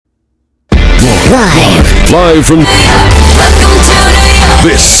Live from...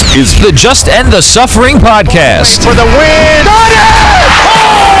 This is the Just End the Suffering podcast. For the win. Got it!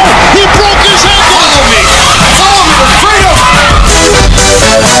 Oh! He broke his head. Follow me.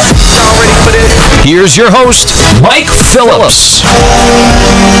 Y'all ready for this? Here's your host, Mike Phillips.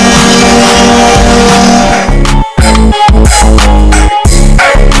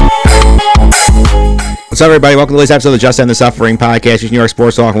 What's up, everybody? Welcome to this episode of the Just End the Suffering podcast. Your New York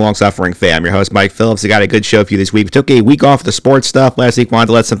sports talk and long suffering fan. I'm your host, Mike Phillips. I got a good show for you this week. We took a week off the sports stuff last week. Wanted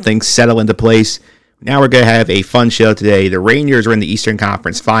to let some things settle into place. Now we're going to have a fun show today. The Rangers are in the Eastern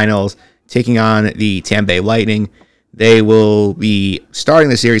Conference Finals, taking on the Tampa Bay Lightning. They will be starting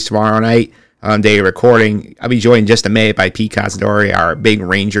the series tomorrow night on day of recording. I'll be joined in just a minute by Pete Cazadori, our big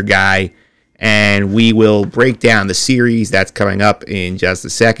Ranger guy, and we will break down the series that's coming up in just a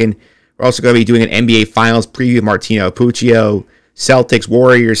second. We're also going to be doing an NBA Finals preview with Martino Puccio. Celtics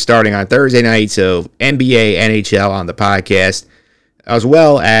Warriors starting on Thursday night, so NBA, NHL on the podcast, as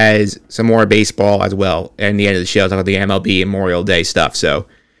well as some more baseball as well. And the end of the show, talk about the MLB Memorial Day stuff. So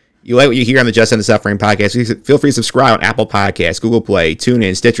you like what you hear on the Just End the Suffering podcast, feel free to subscribe on Apple Podcasts, Google Play,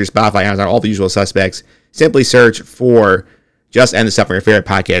 TuneIn, Stitcher, Spotify, Amazon, all the usual suspects. Simply search for Just End the Suffering, your favorite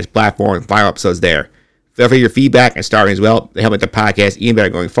podcast platform, and final episodes there. Feel free your feedback and starting as well. They help make the podcast even better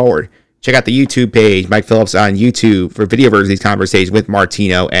going forward. Check out the YouTube page, Mike Phillips on YouTube, for video versions of these conversations with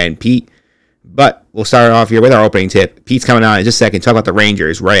Martino and Pete. But we'll start off here with our opening tip. Pete's coming on in just a second. Talk about the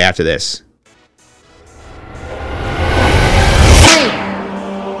Rangers right after this. 3,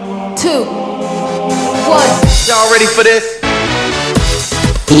 2, 1. Y'all ready for this?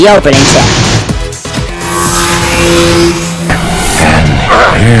 The opening tip.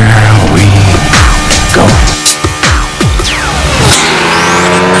 And here we go.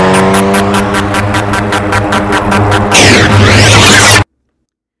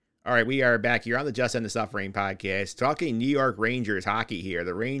 All right, we are back here on the Just End the Suffering podcast, talking New York Rangers hockey here.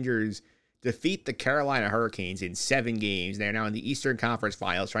 The Rangers defeat the Carolina Hurricanes in 7 games. They're now in the Eastern Conference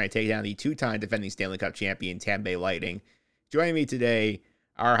Finals, trying to take down the 2-time defending Stanley Cup champion Tampa Bay Lightning. Joining me today,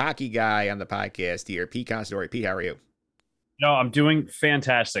 our hockey guy on the podcast here, Pete Cazadori. Pete, how are you? No, I'm doing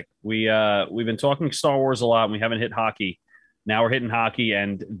fantastic. We've been talking Star Wars a lot, and we haven't hit hockey. Now we're hitting hockey,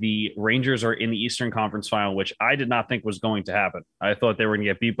 and the Rangers are in the Eastern Conference Final, which I did not think was going to happen. I thought they were going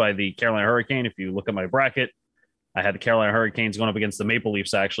to get beat by the Carolina Hurricane. If you look at my bracket, I had the Carolina Hurricanes going up against the Maple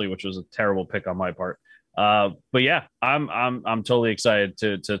Leafs, actually, which was a terrible pick on my part. But yeah, I'm totally excited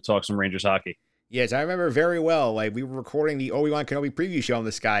to talk some Rangers hockey. Yes, I remember very well. Like, we were recording the Obi-Wan Kenobi preview show on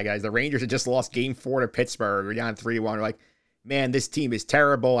the Sky, guys. The Rangers had just lost Game 4 to Pittsburgh. We're down 3-1. We're like, man, this team is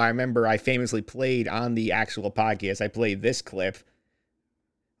terrible. I remember I famously played on the actual podcast. I played this clip.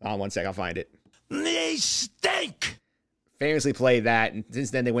 Hold on one sec, I'll find it. They stink! Famously played that, and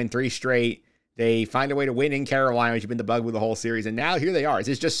since then they win 3 straight. They find a way to win in Carolina, which has been the bug with the whole series, and now here they are.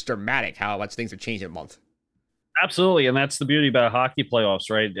 It's just dramatic how much things have changed in a month. Absolutely, and that's the beauty about hockey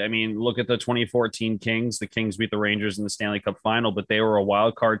playoffs, right? I mean, look at the 2014 Kings. The Kings beat the Rangers in the Stanley Cup final, but they were a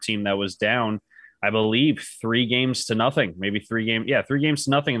wild card team that was down, I believe, 3 games to nothing, maybe 3 games. Yeah, 3 games to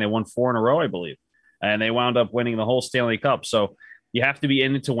nothing. And they won 4 in a row, I believe. And they wound up winning the whole Stanley Cup. So you have to be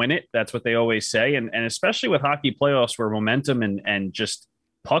in it to win it. That's what they always say. And especially with hockey playoffs where momentum and just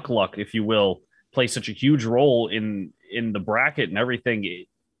puck luck, if you will, play such a huge role in the bracket and everything.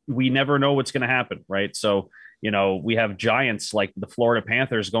 We never know what's going to happen, right? So, you know, we have giants like the Florida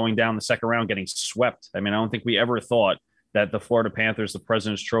Panthers going down the second round, getting swept. I mean, I don't think we ever thought that the Florida Panthers, the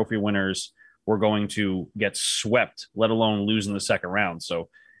President's Trophy winners, we're going to get swept, let alone lose in the second round. So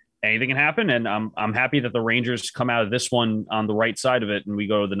anything can happen. And I'm happy that the Rangers come out of this one on the right side of it and we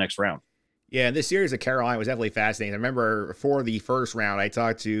go to the next round. Yeah, and this series of Carolina was definitely fascinating. I remember for the first round, I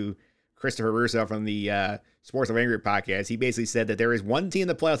talked to Christopher Russo from the Sports of Angry podcast. He basically said that there is one team in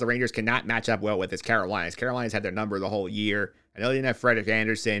the playoffs the Rangers cannot match up well with. It's Carolina's. Carolina's had their number the whole year. I know they didn't have Frederik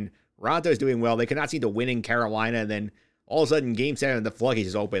Andersen. Ronto's doing well. They could not seem to win in Carolina, and then all of a sudden, Game 7, the floodgates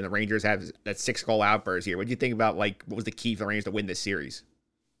is open. The Rangers have that 6-goal outburst here. What do you think about, like, what was the key for the Rangers to win this series?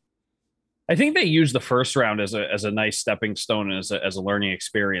 I think they used the first round as a nice stepping stone, as a learning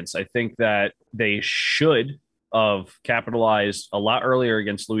experience. I think that they should have capitalized a lot earlier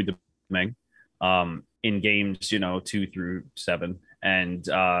against Louis Domingue in games, 2 through 7. And,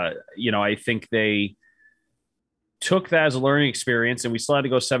 I think they took that as a learning experience, and we still had to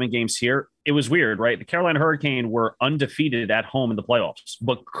go 7 games here. It was weird, right? The Carolina Hurricane were undefeated at home in the playoffs,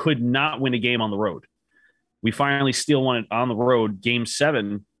 but could not win a game on the road. We finally still won it on the road, Game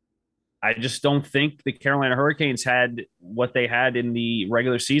 7. I just don't think the Carolina Hurricanes had what they had in the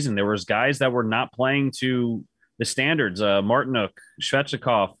regular season. There was guys that were not playing to the standards, Martinuk,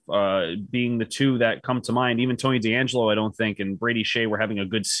 Svechnikov, being the two that come to mind. Even Tony DeAngelo, I don't think, and Brady Shea were having a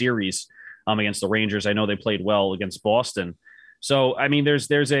good series against the Rangers. I know they played well against Boston. So, I mean, there's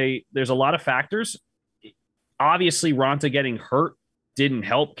a lot of factors. Obviously, Ronta getting hurt didn't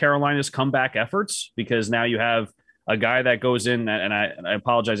help Carolina's comeback efforts, because now you have a guy that goes in, and I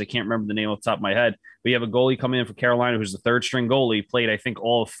apologize, I can't remember the name off the top of my head, but you have a goalie coming in for Carolina who's the third string goalie, played, I think,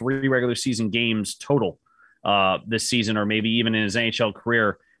 all 3 regular season games total this season, or maybe even in his NHL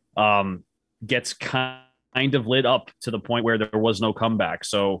career, gets kind of lit up to the point where there was no comeback.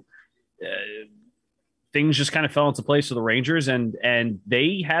 So things just kind of fell into place for the Rangers, and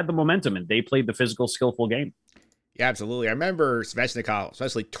they had the momentum, and they played the physical, skillful game. Yeah, absolutely. I remember Svechnikov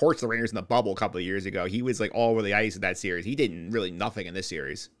especially torched the Rangers in the bubble a couple of years ago. He was like all over the ice in that series. He did really nothing in this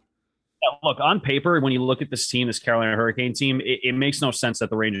series. Yeah, look, on paper, when you look at this team, this Carolina Hurricane team, it makes no sense that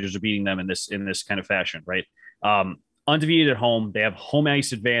the Rangers are beting them in this kind of fashion, right? Undefeated at home, they have home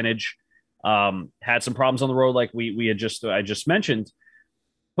ice advantage. Had some problems on the road, like I just mentioned.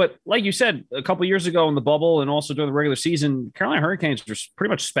 But like you said, a couple of years ago in the bubble and also during the regular season, Carolina Hurricanes were pretty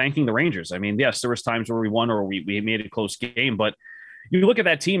much spanking the Rangers. I mean, yes, there was times where we won or we made a close game, but you look at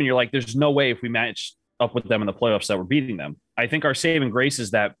that team and you're like, there's no way if we matched up with them in the playoffs that we're beating them. I think our saving grace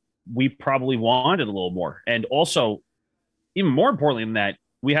is that we probably wanted a little more. And also, even more importantly than that,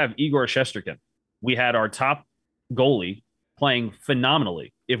 we have Igor Shesterkin. We had our top goalie playing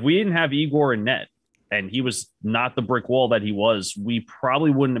phenomenally. If we didn't have Igor in net, and he was not the brick wall that he was, we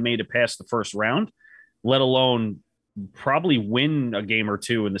probably wouldn't have made it past the first round, let alone probably win a game or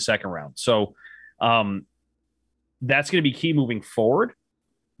two in the second round. So that's going to be key moving forward.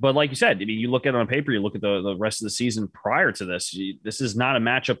 But like you said, I mean, you look at it on paper, you look at the rest of the season prior to this, this is not a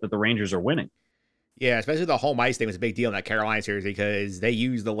matchup that the Rangers are winning. Yeah, especially the home ice thing was a big deal in that Carolina series because they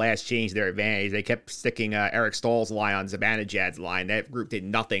used the last change to their advantage. They kept sticking Eric Stahl's line on Zibanejad's line. That group did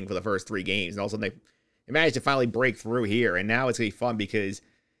nothing for the first 3 games. And all of a sudden they managed to finally break through here. And now it's going to be fun because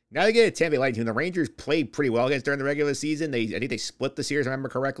now they get a Tampa Bay Lightning team. The Rangers played pretty well against during the regular season. I think they split the series, if I remember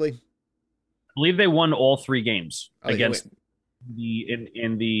correctly. I believe they won all 3 games against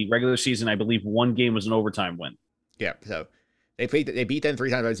in the regular season. I believe 1 game was an overtime win. Yeah, so they beat them 3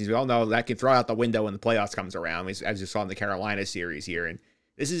 times. We all know that can throw out the window when the playoffs comes around, as you saw in the Carolina series here. And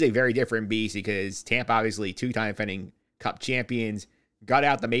this is a very different beast because Tampa, obviously 2-time defending Cup champions, got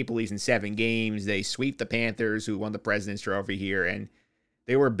out the Maple Leafs in 7 games. They sweep the Panthers, who won the President's Trophy here, and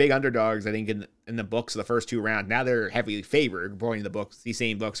they were big underdogs, I think, in the books of the first 2 rounds. Now they're heavily favored, according to the books, these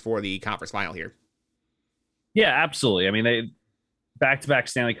same books for the conference final here. Yeah, absolutely. I mean, they back-to-back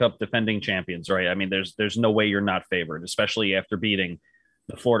Stanley Cup defending champions, right? I mean, there's no way you're not favored, especially after beating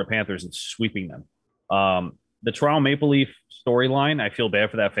the Florida Panthers and sweeping them. The Toronto Maple Leaf storyline, I feel bad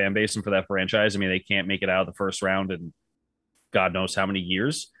for that fan base and for that franchise. I mean, they can't make it out of the first round in God knows how many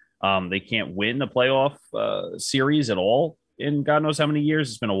years. They can't win a playoff series at all in God knows how many years.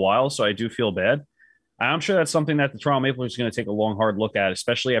 It's been a while, so I do feel bad. I'm sure that's something that the Toronto Maple Leafs is going to take a long, hard look at,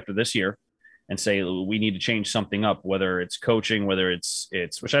 especially after this year, and say we need to change something up, whether it's coaching, whether it's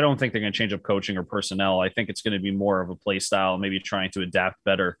which I don't think they're going to change up coaching or personnel. I think it's going to be more of a play style, maybe trying to adapt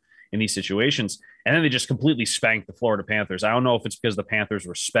better in these situations. And then they just completely spanked the Florida Panthers. I don't know if it's because the Panthers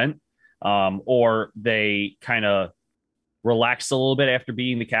were spent or they kind of relaxed a little bit after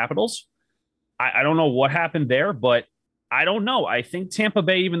beating the Capitals. I don't know what happened there, but I don't know. I think Tampa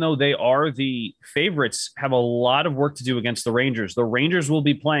Bay, even though they are the favorites, have a lot of work to do against the Rangers. The Rangers will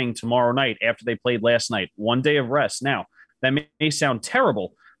be playing tomorrow night after they played last night. 1 day of rest. Now, that may sound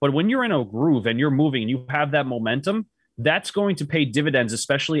terrible, but when you're in a groove and you're moving and you have that momentum, that's going to pay dividends,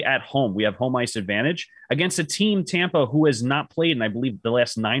 especially at home. We have home ice advantage against a team, Tampa, who has not played in, I believe, the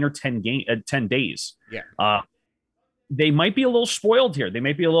last 9 or 10 days. Yeah. They might be a little spoiled here. They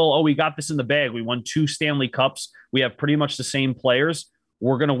might be a little, we got this in the bag. We won 2 Stanley Cups. We have pretty much the same players.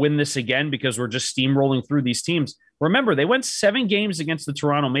 We're going to win this again because we're just steamrolling through these teams. Remember, they went 7 games against the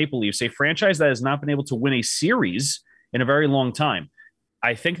Toronto Maple Leafs, a franchise that has not been able to win a series in a very long time.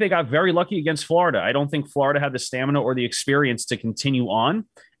 I think they got very lucky against Florida. I don't think Florida had the stamina or the experience to continue on.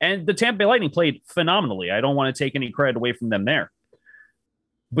 And the Tampa Bay Lightning played phenomenally. I don't want to take any credit away from them there.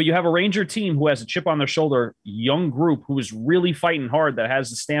 But you have a Ranger team who has a chip on their shoulder, young group who is really fighting hard, that has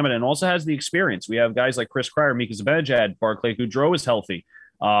the stamina and also has the experience. We have guys like Chris Kreider, Mika Zibanejad, Barclay Goodrow is healthy.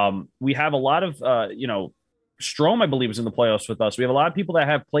 We have a lot of, Strome, I believe, is in the playoffs with us. We have a lot of people that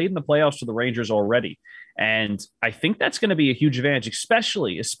have played in the playoffs for the Rangers already. And I think that's going to be a huge advantage,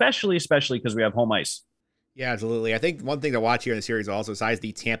 especially because we have home ice. Yeah, absolutely. I think one thing to watch here in the series also, besides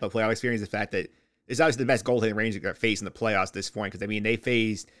the Tampa playoff experience, is the fact that it's obviously the best goaltending Rangers got faced in the playoffs at this point. Because, I mean, they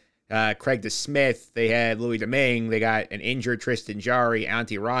faced Craig DeSmith. They had Louis Domingue. They got an injured Tristan Jarry,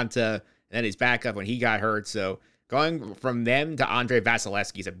 Antti Ranta, and then his backup when he got hurt. So going from them to Andre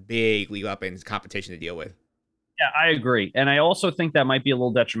Vasilevsky is a big leap up in competition to deal with. Yeah, I agree. And I also think that might be a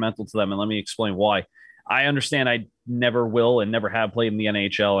little detrimental to them. And let me explain why. I understand I never will and never have played in the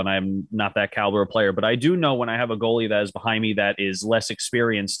NHL, and I'm not that caliber of player. But I do know when I have a goalie that is behind me that is less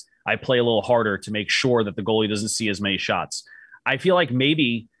experienced, I play a little harder to make sure that the goalie doesn't see as many shots. I feel like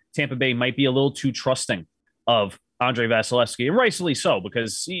maybe Tampa Bay might be a little too trusting of Andre Vasilevsky, and rightfully so,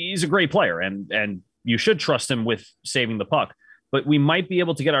 because he's a great player, and you should trust him with saving the puck. But we might be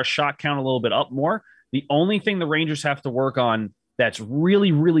able to get our shot count a little bit up more. The only thing the Rangers have to work on that's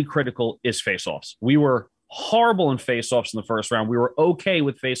really, really critical is faceoffs. We were horrible in faceoffs in the first round. We were okay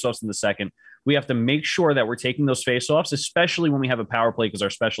with faceoffs in the second. We have to make sure that we're taking those faceoffs, especially when we have a power play, because our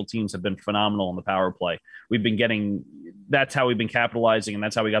special teams have been phenomenal in the power play. That's how we've been capitalizing, and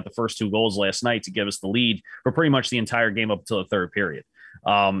that's how we got the first 2 goals last night to give us the lead for pretty much the entire game up until the third period.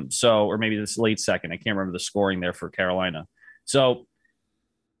 Or maybe this late second. I can't remember the scoring there for Carolina. So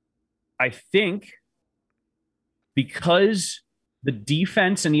I think because the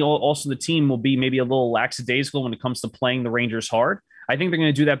defense and also the team will be maybe a little lackadaisical when it comes to playing the Rangers hard. I think they're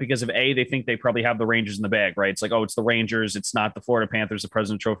going to do that because of they think they probably have the Rangers in the bag, right? It's like, it's the Rangers. It's not the Florida Panthers, the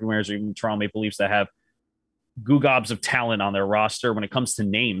President Trophy winners, or even the Toronto Maple Leafs that have goo-gobs of talent on their roster when it comes to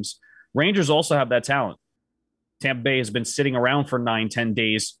names. Rangers also have that talent. Tampa Bay has been sitting around for 9-10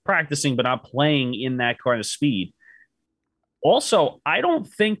 days practicing, but not playing in that kind of speed. Also, I don't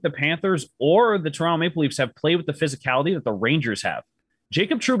think the Panthers or the Toronto Maple Leafs have played with the physicality that the Rangers have.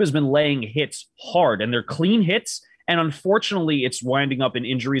 Jacob Trouba has been laying hits hard, and they're clean hits. And unfortunately, it's winding up in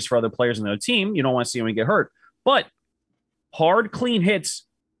injuries for other players in the team. You don't want to see anyone get hurt. But hard, clean hits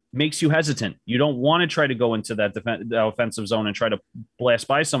makes you hesitant. You don't want to try to go into that offensive zone and try to blast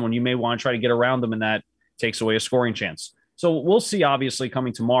by someone. You may want to try to get around them, and that takes away a scoring chance. So we'll see, obviously,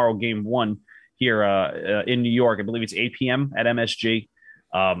 coming tomorrow, game 1 here in New York. I believe it's 8 p.m. at MSG.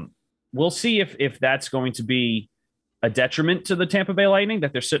 We'll see if that's going to be a detriment to the Tampa Bay Lightning,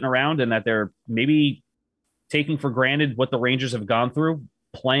 that they're sitting around and that they're maybe taking for granted what the Rangers have gone through,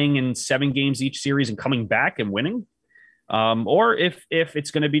 playing in 7 games each series and coming back and winning. Or if it's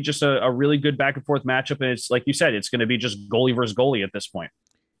going to be just a really good back and forth matchup. And it's like you said, it's going to be just goalie versus goalie at this point.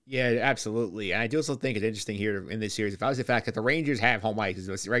 Yeah, absolutely. And I do also think it's interesting here in this series, if I was the fact that the Rangers have home ice,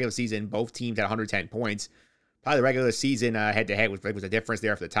 it's regular season, both teams at 110 points. Probably the regular season head-to-head was a difference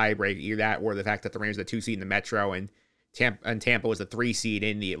there for the tiebreak, either that or the fact that the Rangers are the 2 seed in the Metro and Tampa was the 3 seed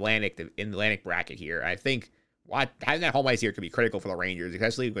in the Atlantic bracket here. I think having that home ice here could be critical for the Rangers,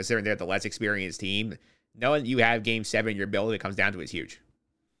 especially considering they're the less experienced team. Knowing you have game 7 in your building, it comes down to is huge.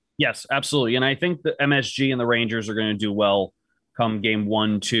 Yes, absolutely. And I think the MSG and the Rangers are going to do well come game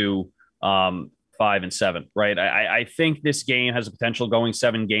 1, 2, 5, and 7, right? I think this game has a potential going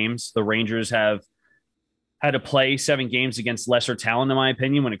 7 games. The Rangers have had to play 7 games against lesser talent, in my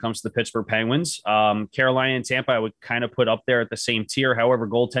opinion, when it comes to the Pittsburgh Penguins. Carolina and Tampa, I would kind of put up there at the same tier. However,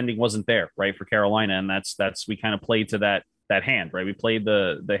 goaltending wasn't there, right, for Carolina, and that's we kind of played to that hand, right? We played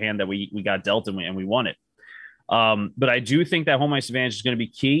the hand that we got dealt and we won it. But I do think that home ice advantage is going to be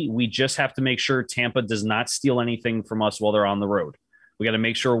key. We just have to make sure Tampa does not steal anything from us while they're on the road. We got to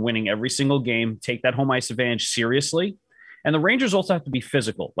make sure we're winning every single game, take that home ice advantage seriously. And the Rangers also have to be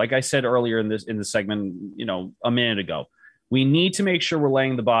physical. Like I said earlier in this segment, a minute ago, we need to make sure we're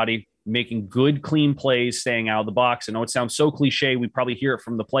laying the body, making good, clean plays, staying out of the box. I know it sounds so cliche. We probably hear it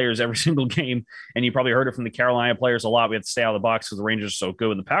from the players every single game, and you probably heard it from the Carolina players a lot. We have to stay out of the box because the Rangers are so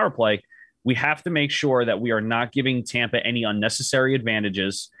good in the power play. We have to make sure that we are not giving Tampa any unnecessary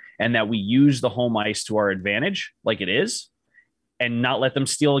advantages and that we use the home ice to our advantage like it is and not let them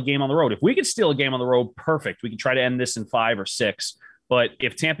steal a game on the road. If we could steal a game on the road, perfect. We can try to end this in 5 or 6. But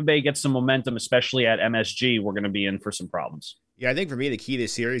if Tampa Bay gets some momentum, especially at MSG, we're going to be in for some problems. Yeah, I think for me, the key to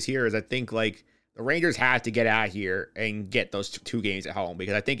this series here is I think the Rangers have to get out here and get those 2 games at home,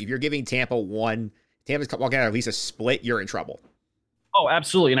 because I think if you're giving Tampa's walking out at least a split, you're in trouble. Oh,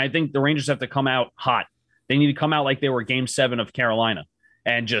 absolutely. And I think the Rangers have to come out hot. They need to come out like they were game 7 of Carolina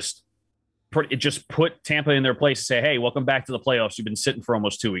and just put Tampa in their place and say, hey, welcome back to the playoffs. You've been sitting for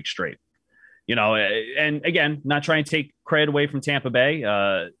almost 2 weeks straight. And again, not trying to take credit away from Tampa Bay.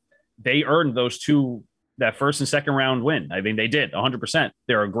 They earned those 2, that first and second round win. I mean, they did 100%.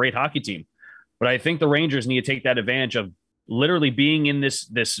 They're a great hockey team. But I think the Rangers need to take that advantage of literally being in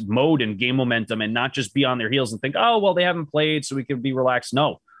this mode and game momentum and not just be on their heels and think, oh, well, they haven't played, so we can be relaxed.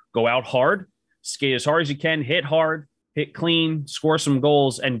 No, go out hard, skate as hard as you can, hit hard, hit clean, score some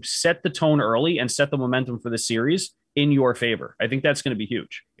goals, and set the tone early and set the momentum for the series in your favor. I think that's going to be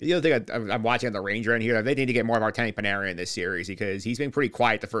huge. The other thing I'm watching on the Ranger in here, they need to get more of Artemi Panarin in this series because he's been pretty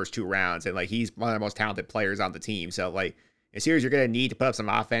quiet the first 2 rounds, and like he's one of the most talented players on the team. So like in a series, you're going to need to put up some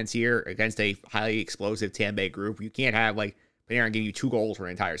offense here against a highly explosive Tampa Bay group. You can't have like Panarin give you 2 goals for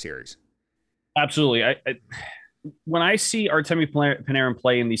an entire series. Absolutely. When I see Artemi Panarin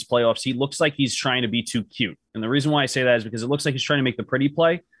play in these playoffs, he looks like he's trying to be too cute. And the reason why I say that is because it looks like he's trying to make the pretty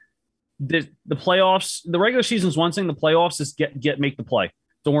play. The playoffs, the regular season's one thing. The playoffs is make the play.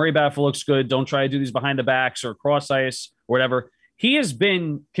 Don't worry about if it looks good. Don't try to do these behind the backs or cross ice or whatever. He has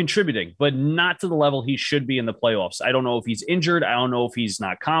been contributing, but not to the level he should be in the playoffs. I don't know if he's injured. I don't know if he's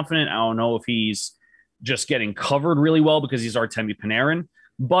not confident. I don't know if he's just getting covered really well because he's Artemi Panarin.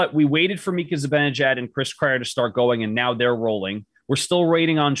 But we waited for Mika Zibanejad and Chris Kreider to start going, and now they're rolling. We're still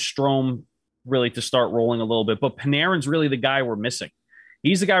waiting on Strome really to start rolling a little bit, but Panarin's really the guy we're missing.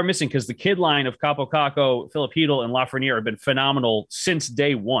 He's the guy we're missing because the kid line of Capo Caco, Philip Hedl, and Lafreniere have been phenomenal since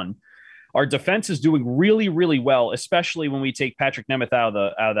day one. Our defense is doing really, really well, especially when we take Patrick Nemeth out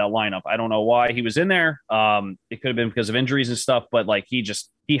of that lineup. I don't know why he was in there. It could have been because of injuries and stuff, but like he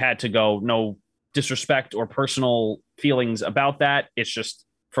had to go. No disrespect or personal feelings about that. It's just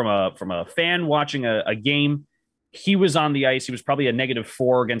from a fan watching a game. He was on the ice. He was probably a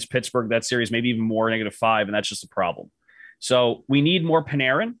 -4 against Pittsburgh that series, maybe even more, -5, and that's just a problem. So we need more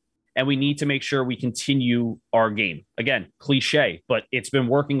Panarin, and we need to make sure we continue our game. Again, cliche, but it's been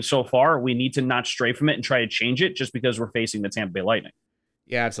working so far. We need to not stray from it and try to change it just because we're facing the Tampa Bay Lightning.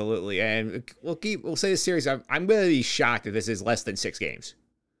 Yeah, absolutely. And we'll say this series, I'm going to be shocked if this is less than 6 games.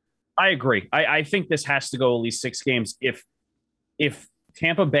 I agree. I think this has to go at least 6 games. If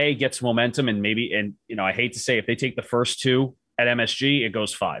Tampa Bay gets momentum and I hate to say if they take the first 2 at MSG, it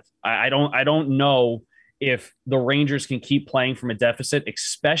goes 5. I don't know if the Rangers can keep playing from a deficit,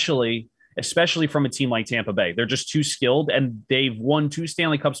 especially from a team like Tampa Bay. They're just too skilled, and they've won 2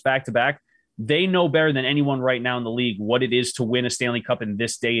 Stanley Cups back-to-back. They know better than anyone right now in the league what it is to win a Stanley Cup in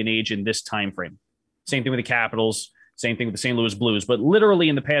this day and age, in this time frame. Same thing with the Capitals, same thing with the St. Louis Blues. But literally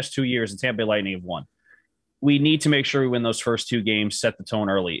in the past 2 years, the Tampa Bay Lightning have won. We need to make sure we win those first 2 games, set the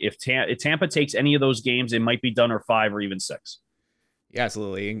tone early. If Tampa takes any of those games, it might be done or 5 or even 6. Yeah,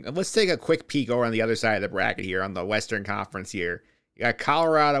 absolutely. And let's take a quick peek over on the other side of the bracket here on the Western Conference here. You got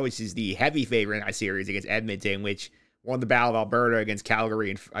Colorado, which is the heavy favorite in that series against Edmonton, which won the Battle of Alberta against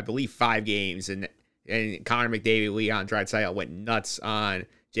Calgary in, I believe, 5 games. And Connor McDavid, Leon Draisaitl went nuts on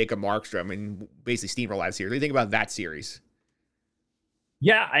Jacob Markstrom and basically steamrolled that series. What do you think about that series?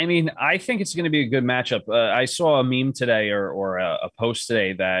 Yeah, I mean, I think it's going to be a good matchup. I saw a meme today or a post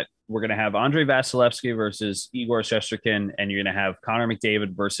today that we're going to have Andrei Vasilevsky versus Igor Shesterkin, and you're going to have Connor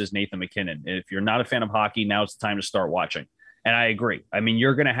McDavid versus Nathan MacKinnon. If you're not a fan of hockey, now's the time to start watching. And I agree. I mean,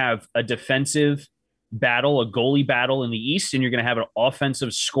 you're going to have a defensive battle, a goalie battle in the East, and you're going to have an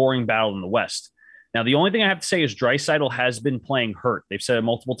offensive scoring battle in the West. Now, the only thing I have to say is Draisaitl has been playing hurt. They've said it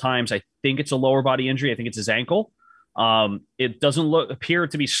multiple times. I think it's a lower body injury. I think it's his ankle. It doesn't appear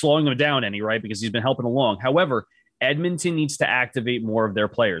to be slowing him down any, right? Because he's been helping along. However, Edmonton needs to activate more of their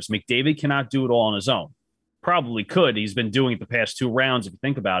players. McDavid cannot do it all on his own. Probably could. He's been doing it the past 2 rounds, if you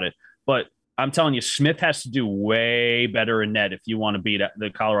think about it. But I'm telling you, Smith has to do way better in net if you want to beat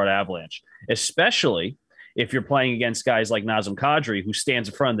the Colorado Avalanche, especially if you're playing against guys like Nazem Kadri, who stands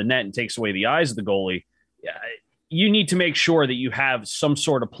in front of the net and takes away the eyes of the goalie. You need to make sure that you have some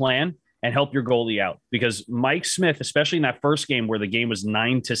sort of plan and help your goalie out, because Mike Smith, especially in that first game where the game was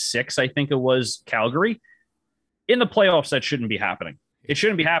 9-6, I think it was Calgary, in the playoffs, that shouldn't be happening. It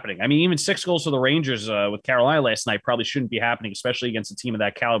shouldn't be happening. I mean, even 6 goals for the Rangers with Carolina last night probably shouldn't be happening, especially against a team of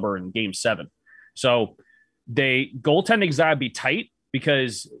that caliber in Game 7. So goaltending's got to be tight,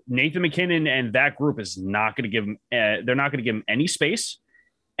 because Nathan MacKinnon and that group is not going to give him. They're not going to give him any space.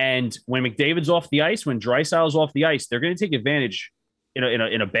 And when McDavid's off the ice, when Draisaitl's off the ice, they're going to take advantage in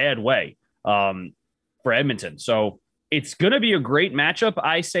a bad way for Edmonton. So it's going to be a great matchup.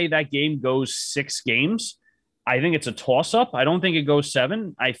 I say that game goes 6 games. I think it's a toss-up. I don't think it goes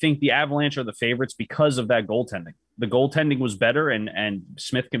 7. I think the Avalanche are the favorites because of that goaltending. The goaltending was better, and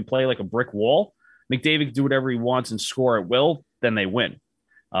Smith can play like a brick wall. McDavid can do whatever he wants and score at will, then they win.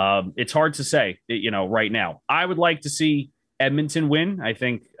 It's hard to say, right now. I would like to see Edmonton win. I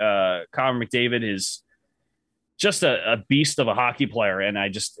think Connor McDavid is just a beast of a hockey player, and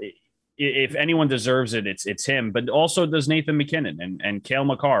if anyone deserves it, it's him. But also does Nathan MacKinnon and Cale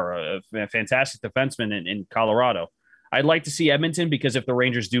Makar, a fantastic defenseman in Colorado. I'd like to see Edmonton, because if the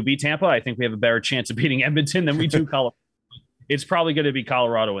Rangers do beat Tampa, I think we have a better chance of beating Edmonton than we do Colorado. It's probably going to be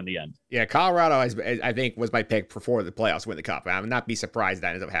Colorado in the end. Yeah, Colorado, I think, was my pick before the playoffs win the Cup. I would not be surprised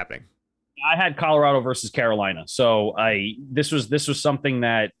that ends up happening. I had Colorado versus Carolina. So this was something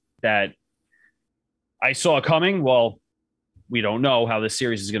that I saw coming. Well, we don't know how this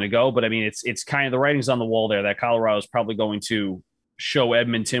series is going to go, but I mean, it's kind of the writing's on the wall there that Colorado is probably going to show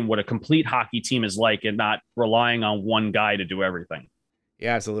Edmonton what a complete hockey team is like and not relying on one guy to do everything.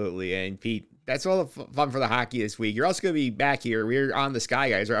 Yeah, absolutely. And Pete, that's all the fun for the hockey this week. You're also going to be back here. We're on the Sky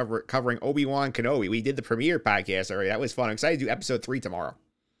Guys. We're covering Obi-Wan Kenobi. We did the premiere podcast already. That was fun. I'm excited to do episode 3 tomorrow.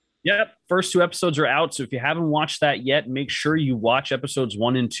 Yep. First 2 episodes are out. So if you haven't watched that yet, make sure you watch episodes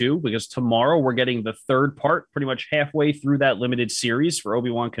 1 and 2, because tomorrow we're getting the 3rd part, pretty much halfway through that limited series for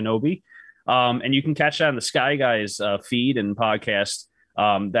Obi-Wan Kenobi. And you can catch that on the Sky Guys feed and podcast.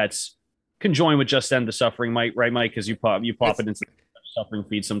 That's conjoined with Just End the Suffering, Mike, right, Mike? Because you pop it into the Suffering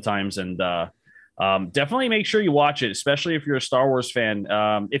feed sometimes. And definitely make sure you watch it, especially if you're a Star Wars fan.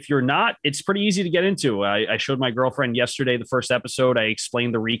 If you're not, it's pretty easy to get into. I showed my girlfriend yesterday the first episode. I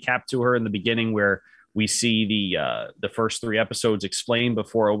explained the recap to her in the beginning, where we see the first 3 episodes explained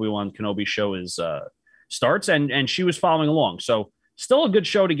before Obi-Wan Kenobi show starts, and she was following along. So still a good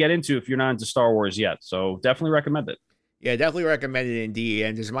show to get into if you're not into Star Wars yet. So definitely recommend it. Yeah, definitely recommend it indeed.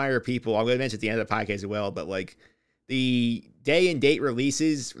 And just reminder people, I'm going to mention at the end of the podcast as well, but like the day and date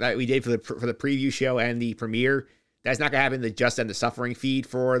releases that we did for the preview show and the premiere, that's not going to happen in the Just End the Suffering feed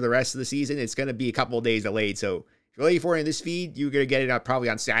for the rest of the season. It's going to be a couple of days delayed. So if you're looking for it in this feed, you're going to get it probably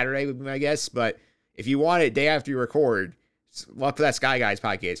on Saturday, would be my guess. But if you want it day after you record, look for that Sky Guys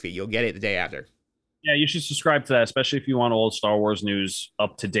podcast feed. You'll get it the day after. Yeah, you should subscribe to that, especially if you want all Star Wars news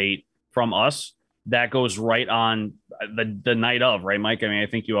up to date from us. That goes right on the night of, right, Mike? I mean, I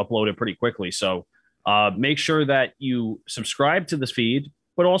think you upload it pretty quickly. So make sure that you subscribe to this feed,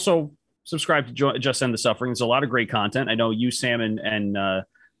 but also subscribe to Just End the Suffering. There's a lot of great content. I know you, Sam, and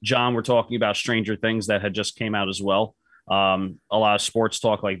John were talking about Stranger Things that had just came out as well. A lot of sports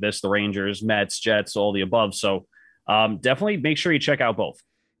talk like this, the Rangers, Mets, Jets, all the above. So definitely make sure you check out both.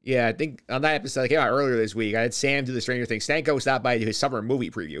 Yeah, I think on that episode that came out earlier this week, I had Sam do the Stranger Things. Stanko stopped by to do his summer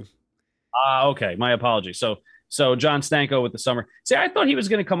movie preview. Okay. My apologies. So John Stanko with the summer. See, I thought he was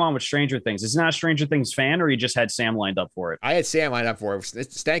going to come on with Stranger Things. Is he not a Stranger Things fan, or he just had Sam lined up for it? I had Sam lined up for it.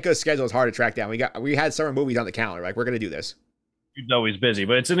 Stanko's schedule is hard to track down. We had summer movies on the calendar. Like, we're going to do this. He's always busy,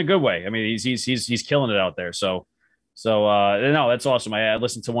 but it's in a good way. I mean, he's killing it out there. So no, that's awesome. I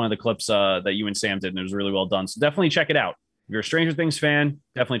listened to one of the clips that you and Sam did, and it was really well done. So definitely check it out. If you're a Stranger Things fan,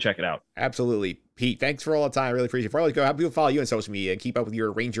 definitely check it out. Absolutely. Pete, thanks for all the time. I really appreciate it. Before I let you go, how people follow you on social media and keep up with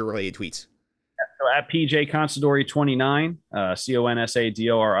your Ranger-related tweets? So at PJ Consadori 29,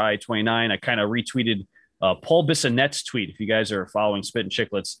 Consadori 29. I kind of retweeted Paul Bissonnette's tweet. If you guys are following Spit and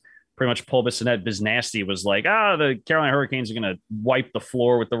Chicklets, pretty much Paul Bissonnette, Biznasty, was like, the Carolina Hurricanes are going to wipe the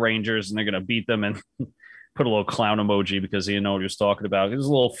floor with the Rangers and they're going to beat them, and put a little clown emoji because he didn't know what he was talking about. There's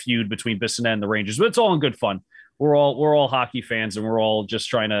a little feud between Bissonnette and the Rangers, but it's all in good fun. We're all hockey fans, and we're all just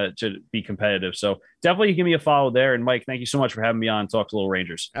trying to be competitive. So definitely give me a follow there. And Mike, thank you so much for having me on and talk to Little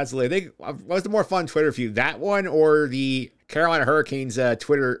Rangers. Absolutely. I think what was the more fun Twitter feud, that one or the Carolina Hurricanes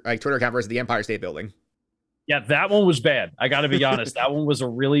Twitter account versus the Empire State Building? Yeah, that one was bad. I got to be honest. That one was a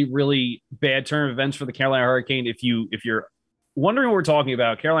really, really bad turn of events for the Carolina Hurricane. If you're wondering what we're talking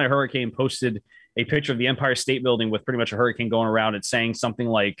about, Carolina Hurricane posted a picture of the Empire State Building with pretty much a hurricane going around it, saying something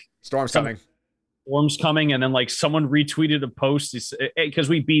like Storm's coming, and then like someone retweeted a post because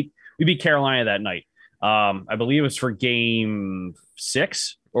we beat Carolina that night. I believe it was for game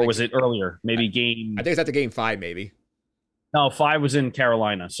 6, or was it earlier? Maybe game. I think it's at the game 5, maybe. No, 5 was in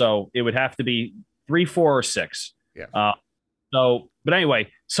Carolina, so it would have to be 3, 4, or 6. Yeah. But anyway,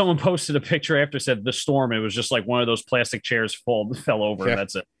 someone posted a picture after, said the storm. It was just like one of those plastic chairs fell over. Yeah. And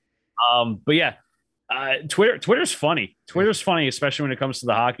that's it. But yeah. Twitter's funny. Twitter's funny, especially when it comes to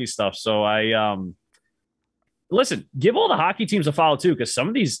the hockey stuff. So listen, give all the hockey teams a follow too, because some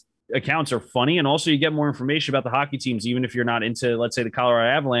of these accounts are funny, and also you get more information about the hockey teams. Even if you're not into, let's say, the Colorado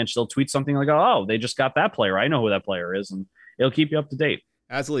Avalanche, they'll tweet something like, "Oh, they just got that player. I know who that player is," and it'll keep you up to date.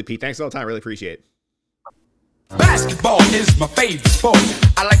 Absolutely, Pete. Thanks all the time. Really appreciate it. Basketball is my favorite sport.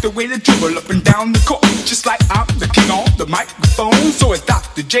 I like the way they dribble up and down the court, just like I'm the king on the microphone. So it's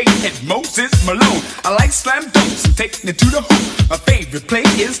Dr. J and Moses Malone. I like slam dunks and taking it to the hoop. My favorite play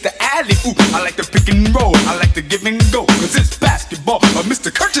is the alley-oop. I like the pick and roll. I like the give and go, cause it's basketball of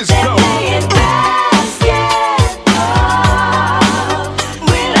Mr. Curtis Blow.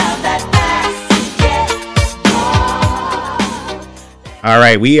 All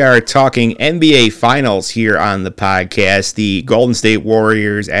right, we are talking NBA Finals here on the podcast. The Golden State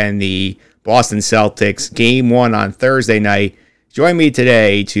Warriors and the Boston Celtics, Game 1 on Thursday night. Join me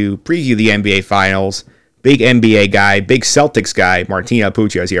today to preview the NBA Finals. big NBA guy, big Celtics guy, Martino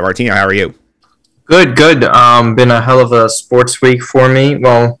Puccio is here. Martino, how are you? Good. Been a hell of a sports week for me.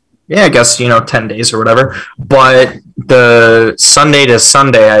 Well, yeah, I guess, 10 days or whatever. But the Sunday to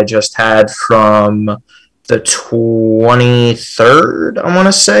Sunday I just had from the 23rd, I want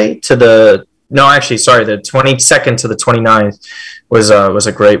to say, the 22nd to the 29th was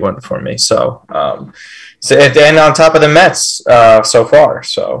a great one for me. So, and on top of the Mets so far.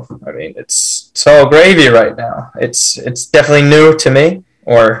 So, I mean, it's all gravy right now. It's definitely new to me,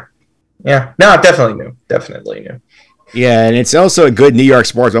 definitely new. Yeah, and it's also a good New York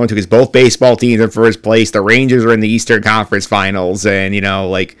sports moment because both baseball teams are in first place. The Rangers are in the Eastern Conference Finals, and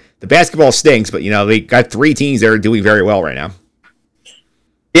the basketball stinks, but they got three teams that are doing very well right now.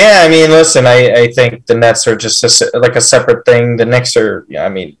 Yeah, I mean, listen, I think the Nets are just a separate thing. The Knicks are,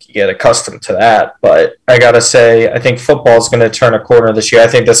 you get accustomed to that. But I got to say, I think football is going to turn a corner this year. I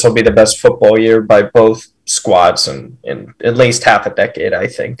think this will be the best football year by both squads in at least half a decade, I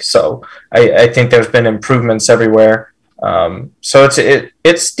think. So I think there's been improvements everywhere. So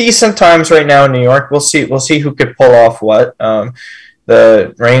it's decent times right now in New York. We'll see who could pull off what.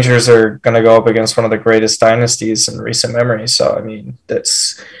 The Rangers are going to go up against one of the greatest dynasties in recent memory. So I mean,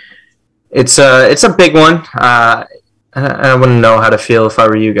 it's a big one. I wouldn't know how to feel if I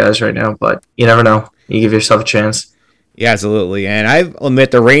were you guys right now, but you never know. You give yourself a chance. Yeah, absolutely. And I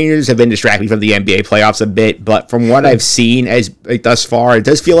admit the Rangers have been distracting from the NBA playoffs a bit, but from what I've seen thus far, it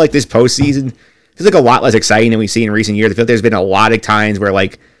does feel like this postseason feels like a lot less exciting than we've seen in recent years. I feel like there's been a lot of times where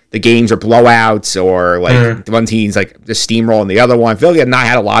the games are blowouts or one team's just steamrolling the other one. I feel like I've not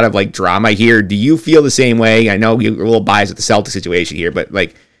had a lot of drama here. Do you feel the same way? I know you're a little biased with the Celtics situation here, but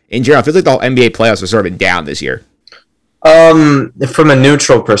in general, I feel like the whole NBA playoffs are sort of been down this year. From a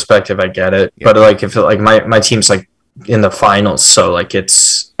neutral perspective, I get it, yeah. But if my team's in the finals, so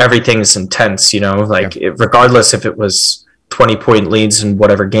it's everything's intense, regardless if it was 20-point leads in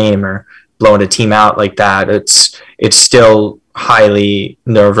whatever game or blowing a team out like that, it's still highly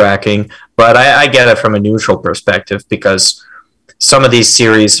nerve-wracking. But I get it from a neutral perspective because some of these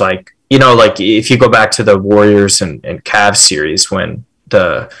series, if you go back to the Warriors and Cavs series when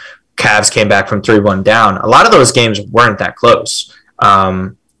the Cavs came back from 3-1 down, a lot of those games weren't that close.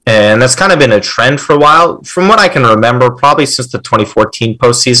 And that's kind of been a trend for a while. From what I can remember, probably since the 2014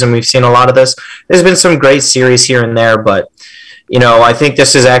 postseason, we've seen a lot of this. There's been some great series here and there, but I think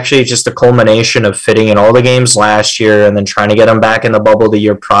this is actually just a culmination of fitting in all the games last year and then trying to get them back in the bubble the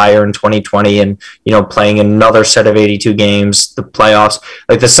year prior in 2020 and, playing another set of 82 games, the playoffs.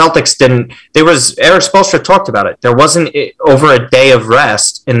 The Celtics Erik Spoelstra talked about it. There wasn't over a day of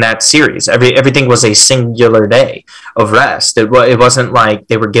rest in that series. Everything was a singular day of rest. It wasn't like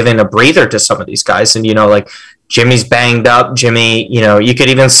they were giving a breather to some of these guys. And, Jimmy's banged up. Jimmy, you could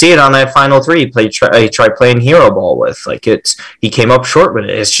even see it on that final three he tried playing hero ball with. He came up short with it.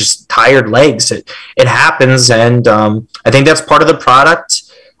 It's just tired legs. It happens, and I think that's part of the product.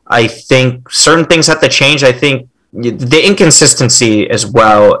 I think certain things have to change. I think the inconsistency as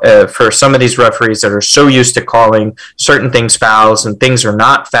well for some of these referees that are so used to calling certain things fouls and things are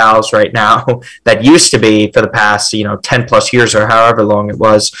not fouls right now that used to be for the past 10 plus years or however long it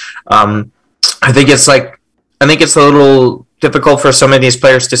was. I think it's a little difficult for some of these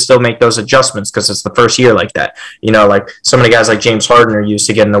players to still make those adjustments because it's the first year like that. Some of the guys like James Harden are used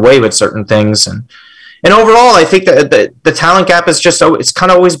to getting away with certain things. And overall, I think that the talent gap is it's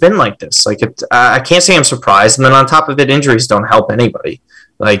kind of always been like this. I can't say I'm surprised. And then on top of it, injuries don't help anybody.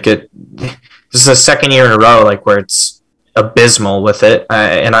 This is the second year in a row where it's abysmal with it.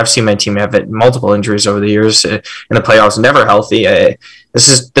 And I've seen my team have multiple injuries over the years in the playoffs, never healthy.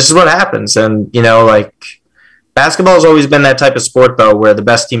 This is what happens. And, basketball has always been that type of sport, though, where the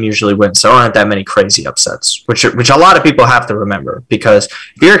best team usually wins. There aren't that many crazy upsets, which a lot of people have to remember. Because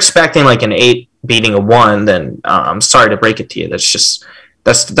if you're expecting an 8 beating a 1, then I'm sorry to break it to you.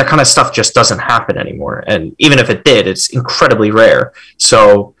 That kind of stuff just doesn't happen anymore. And even if it did, it's incredibly rare.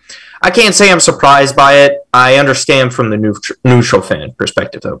 So I can't say I'm surprised by it. I understand from the neutral fan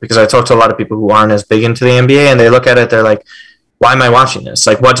perspective, though, because I talk to a lot of people who aren't as big into the NBA, and they look at it, they're like, why am I watching this?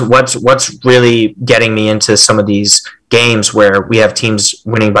 What's really getting me into some of these games where we have teams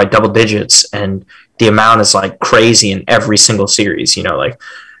winning by double digits and the amount is crazy in every single series?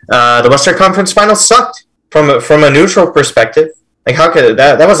 The Western Conference Finals sucked from a neutral perspective. How could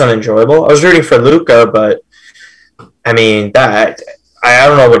that wasn't enjoyable? I was rooting for Luka, but I mean I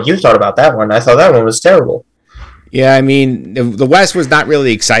don't know what you thought about that one. I thought that one was terrible. Yeah, I mean the West was not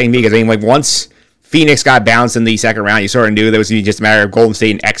really exciting because once Phoenix got bounced in the second round, you sort of knew that was just a matter of Golden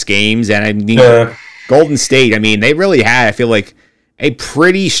State in X games. And Golden State, they really had, I feel like, a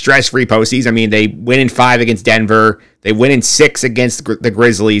pretty stress-free postseason. I mean, they win in 5 against Denver. They win in 6 against the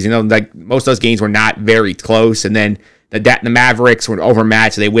Grizzlies. Like most of those games were not very close. And then the Mavericks were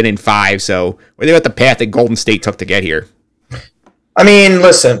overmatched, so they win in 5. So what do you think about the path that Golden State took to get here? I mean,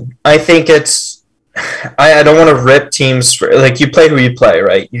 listen, I think it's I don't want to rip teams. Like, you play who you play,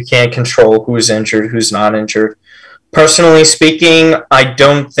 right? You can't control who's injured, who's not injured. Personally speaking, I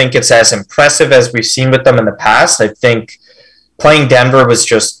don't think it's as impressive as we've seen with them in the past. I think playing Denver was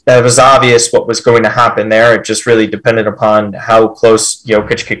obvious what was going to happen there. It just really depended upon how close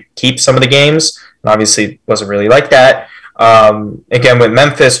Jokic could keep some of the games. And obviously, it wasn't really like that. Again, with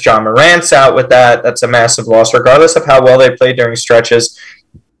Memphis, John Morant's out with that. That's a massive loss, regardless of how well they played during stretches.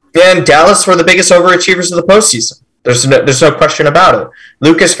 And Dallas were the biggest overachievers of the postseason. There's no question about it.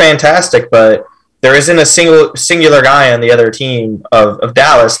 Luke is fantastic, but there isn't a singular guy on the other team of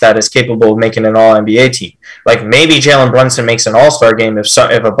Dallas that is capable of making an All-NBA team. Like, maybe Jalen Brunson makes an All-Star game if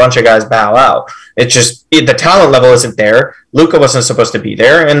a bunch of guys bow out. The talent level isn't there. Luka wasn't supposed to be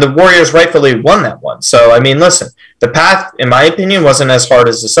there, and the Warriors rightfully won that one. So, I mean, listen, the path, in my opinion, wasn't as hard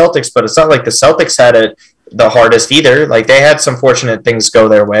as the Celtics, but it's not like the Celtics had it the hardest either. Like, they had some fortunate things go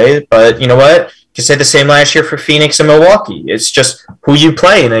their way, but you know what? You could say the same last year for Phoenix and Milwaukee. It's just who you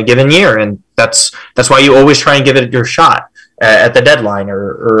play in a given year, and that's why you always try and give it your shot at the deadline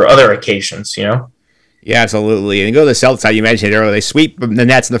or other occasions, Yeah, absolutely. And you go to the Celtics side, you mentioned it earlier, they sweep the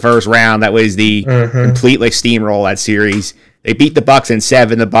Nets in the first round. That was the complete steamroll that series. They beat the Bucks in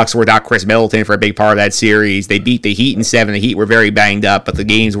 7. The Bucks were without Chris Middleton for a big part of that series. They beat the Heat in 7. The Heat were very banged up, but the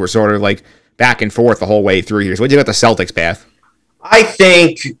games were sort of like back and forth the whole way through here. So what do you think about the Celtics path? I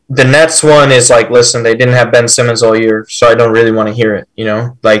think the Nets one is like, listen, they didn't have Ben Simmons all year, so I don't really want to hear it.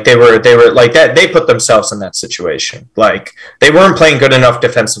 Like they were like that. They put themselves in that situation. Like, they weren't playing good enough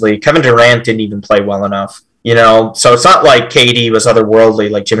defensively. Kevin Durant didn't even play well enough. So it's not like KD was otherworldly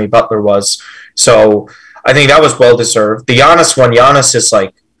like Jimmy Butler was. So I think that was well deserved. The Giannis one, Giannis is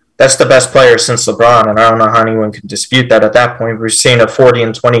like, that's the best player since LeBron, and I don't know how anyone can dispute that at that point. We're seeing a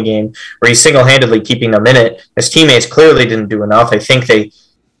 40-20 game where he's single-handedly keeping them in it. His teammates clearly didn't do enough. I think they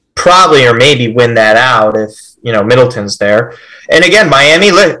probably or maybe win that out if, Middleton's there. And again, Miami,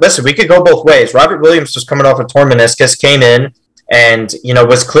 listen, we could go both ways. Robert Williams was coming off a torn meniscus, came in, and,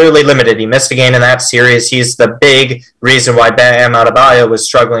 was clearly limited. He missed a game in that series. He's the big reason why Bam Adebayo was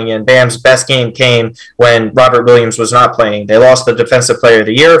struggling, and Bam's best game came when Robert Williams was not playing. They lost the Defensive Player of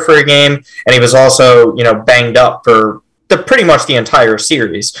the Year for a game, and he was also, banged up for pretty much the entire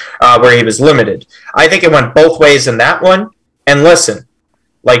series where he was limited. I think it went both ways in that one. And listen,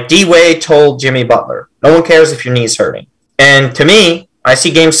 like D-Wade told Jimmy Butler, no one cares if your knee's hurting. And to me, I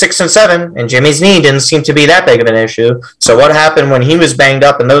see games 6 and 7, and Jimmy's knee didn't seem to be that big of an issue. So what happened when he was banged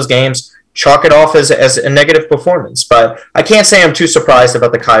up in those games, chalk it off as a negative performance. But I can't say I'm too surprised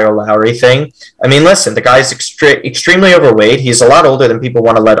about the Kyle Lowry thing. I mean, listen, the guy's extremely overweight. He's a lot older than people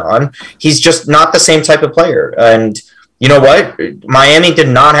want to let on. He's just not the same type of player. And you know what? Miami did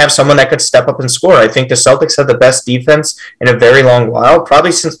not have someone that could step up and score. I think the Celtics had the best defense in a very long while,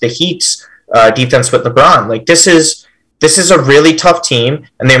 probably since the Heat's defense with LeBron. Like, this is a really tough team,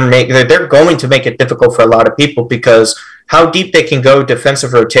 and they're going to make it difficult for a lot of people because how deep they can go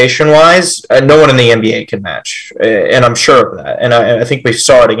defensive rotation-wise, no one in the NBA can match, and I'm sure of that. And I think we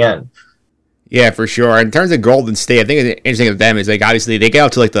saw it again. Yeah, for sure. In terms of Golden State, I think it's interesting of them is like obviously they get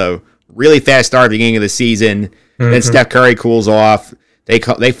out to like the really fast start at the beginning of the season. Then Steph Curry cools off. They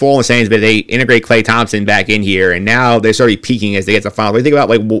fall in the same, but they integrate Klay Thompson back in here, and now they're sort of peaking as they get to the final. What do you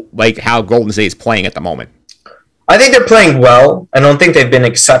think about like how Golden State is playing at the moment? I think they're playing well. I don't think they've been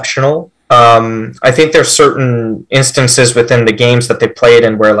exceptional. I think there's certain instances within the games that they played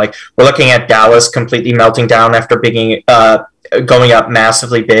in where, like, we're looking at Dallas completely melting down after going up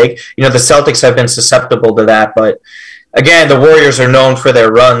massively big. The Celtics have been susceptible to that, but again, the Warriors are known for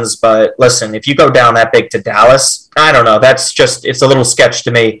their runs. But listen, if you go down that big to Dallas, I don't know. It's a little sketch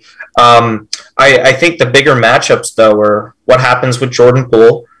to me. I think the bigger matchups, though, are what happens with Jordan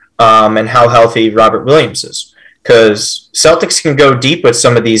Poole and how healthy Robert Williams is. Because Celtics can go deep with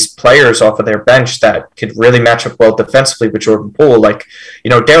some of these players off of their bench that could really match up well defensively with Jordan Poole. Like,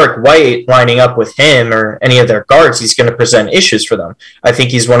 Derek White lining up with him or any of their guards, he's going to present issues for them. I think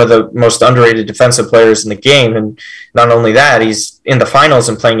he's one of the most underrated defensive players in the game. And not only that, he's in the finals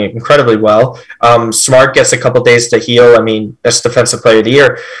and playing incredibly well. Smart gets a couple days to heal. I mean, best defensive player of the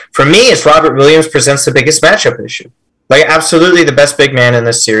year. For me, it's Robert Williams presents the biggest matchup issue. Like, absolutely the best big man in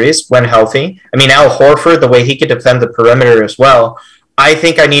this series when healthy. I mean, Al Horford, the way he could defend the perimeter as well. I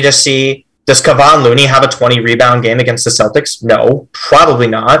think I need to see, does Kevon Looney have a 20-rebound game against the Celtics? No, probably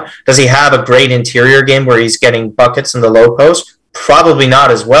not. Does he have a great interior game where he's getting buckets in the low post? Probably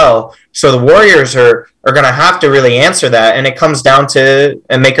not as well. So the Warriors are going to have to really answer that, and it comes down to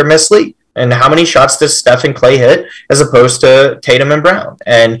a make or miss league. And how many shots does Steph and Clay hit as opposed to Tatum and Brown?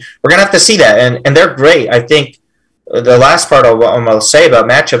 And we're going to have to see that. And they're great. I think the last part I'll say about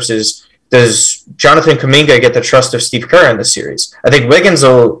matchups is, does Jonathan Kuminga get the trust of Steve Kerr in the series? I think Wiggins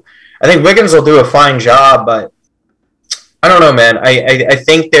will do a fine job, but I don't know, man. I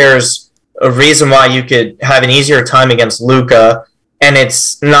think there's a reason why you could have an easier time against Luka, and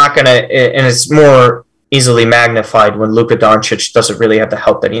it's not going to, and it's more easily magnified when Luka Doncic doesn't really have the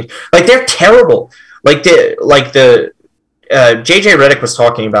help that he needs. Like, they're terrible. JJ Redick was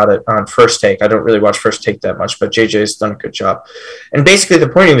talking about it on First Take. I don't really watch First Take that much, but JJ's done a good job. And basically the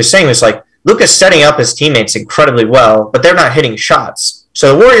point he was saying was, like, Luka's setting up his teammates incredibly well, but they're not hitting shots.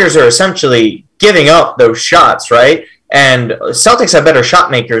 So the Warriors are essentially giving up those shots, right? And Celtics have better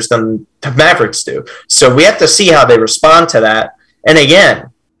shot makers than the Mavericks do. So we have to see how they respond to that. And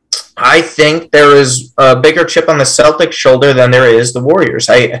again, I think there is a bigger chip on the Celtics' shoulder than there is the Warriors.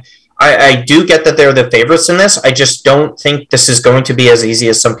 I do get that they're the favorites in this. I just don't think this is going to be as easy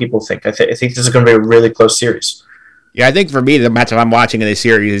as some people think. I think this is going to be a really close series. Yeah, I think for me, the matchup I'm watching in this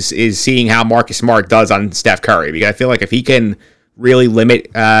series is seeing how Marcus Smart does on Steph Curry. Because I feel like if he can really limit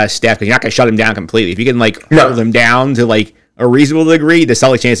Steph, because you're not going to shut him down completely. If you can hold him down to a reasonable degree, the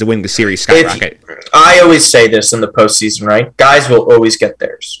Celtics' chance of winning the series skyrocket. I always say this in the postseason, right? Guys will always get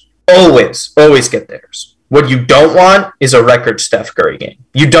theirs. Always get theirs. What you don't want is a record Steph Curry game.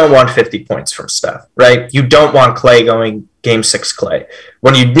 You don't want 50 points from Steph, right? You don't want Clay going Game 6 Clay.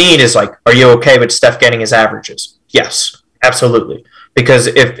 What you need is, are you okay with Steph getting his averages? Yes, absolutely. Because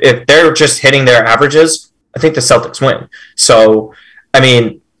if they're just hitting their averages, I think the Celtics win. So, I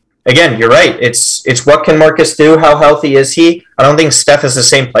mean, again, you're right. It's what can Marcus do? How healthy is he? I don't think Steph is the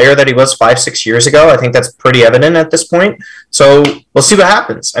same player that he was 5-6 years ago. I think that's pretty evident at this point. So we'll see what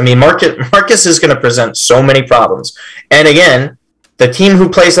happens. I mean, Marcus is going to present so many problems. And again, the team who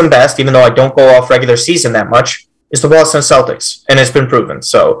plays them best, even though I don't go off regular season that much, is the Boston Celtics. And it's been proven.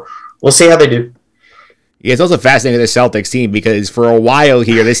 So we'll see how they do. Yeah, it's also fascinating with the Celtics team because for a while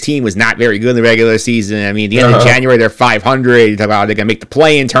here, this team was not very good in the regular season. I mean, at the end of January, they're 500. Are they going to make the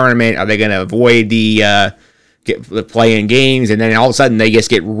play-in tournament? Are they going to avoid the play-in games? And then all of a sudden, they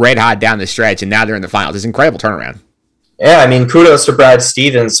just get red hot down the stretch, and now they're in the finals. It's an incredible turnaround. Yeah, I mean, kudos to Brad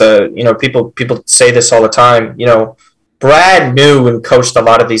Stevens. People say this all the time. Brad knew and coached a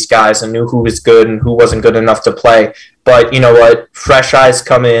lot of these guys and knew who was good and who wasn't good enough to play. But you know what? Fresh eyes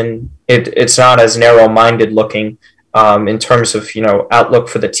come in. It's not as narrow-minded looking in terms of, outlook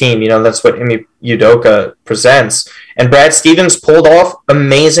for the team. That's what Ime Udoka presents. And Brad Stevens pulled off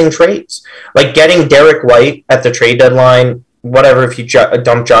amazing trades. Like getting Derek White at the trade deadline, whatever, if you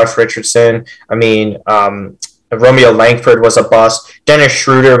dump Josh Richardson. I mean, Romeo Langford was a bust. Dennis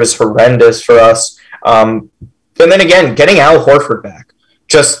Schroeder was horrendous for us. And then again, getting Al Horford back,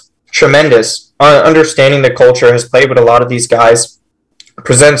 just tremendous. Understanding the culture, has played with a lot of these guys,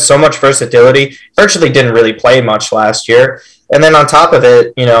 presents so much versatility. Virtually didn't really play much last year. And then on top of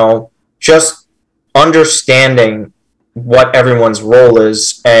it, just understanding what everyone's role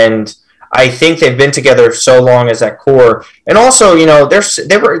is. And I think they've been together so long as that core. And also,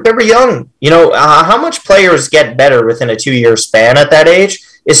 they were young. How much players get better within a 2-year span at that age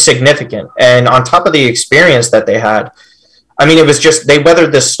is significant. And on top of the experience that they had, I mean, it was just, they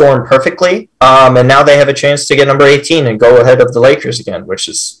weathered this storm perfectly. And now they have a chance to get number 18 and go ahead of the Lakers again, which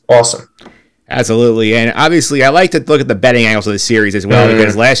is awesome. Absolutely. And obviously, I like to look at the betting angles of the series as well,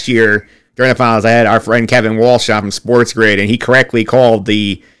 because last year during the finals, I had our friend Kevin Walsh on from Sports Grid, and he correctly called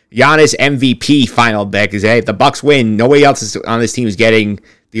the Giannis MVP final bet because, hey, if the Bucks win, nobody else on this team is getting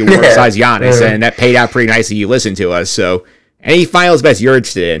the award besides Giannis, and that paid out pretty nicely. You listened to us. So any finals bets you're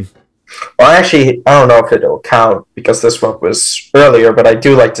interested in? Well, actually, I don't know if it'll count because this one was earlier, but I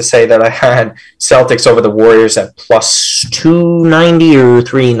do like to say that I had Celtics over the Warriors at plus 290 or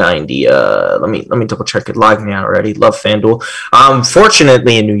 390. Let me double check it live now already. Love FanDuel.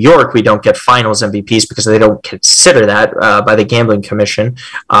 Fortunately, in New York, we don't get finals MVPs because they don't consider that by the Gambling Commission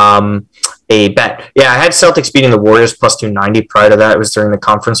a bet. Yeah, I had Celtics beating the Warriors plus 290 prior to that. It was during the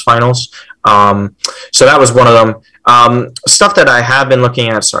conference finals. So that was one of them. Stuff that I have been looking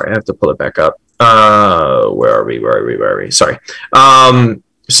at. Sorry, I have to pull it back up. Where are we? Sorry.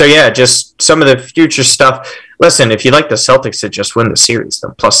 So yeah, just some of the future stuff. Listen, if you like the Celtics to just win the series,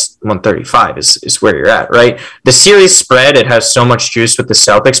 then plus 135 is where you're at, right? The series spread, it has so much juice with the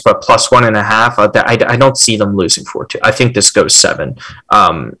Celtics, but plus 1.5, I don't see them losing 4-2. I think this goes 7,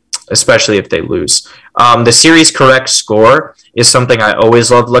 especially if they lose. The series correct score is something I always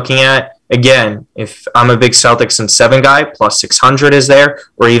love looking at. again, if I'm a big Celtics in 7 guy, plus 600 is there,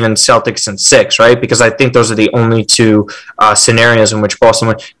 or even Celtics in 6, right? Because I think those are the only two scenarios in which Boston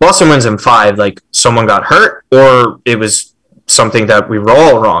wins. Boston wins in 5, like someone got hurt, or it was something that we were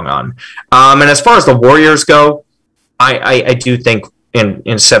all wrong on. And as far as the Warriors go, I do think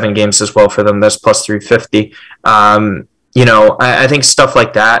in 7 games as well for them, that's plus 350. I think stuff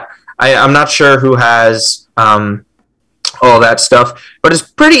like that. I'm not sure who has all that stuff, but it's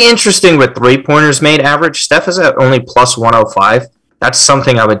pretty interesting with 3-pointers made average. Steph is at only plus 105. That's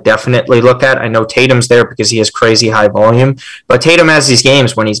something I would definitely look at. I know Tatum's there because he has crazy high volume, but Tatum has these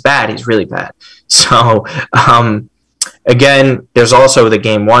games when he's bad, he's really bad. So, again, there's also the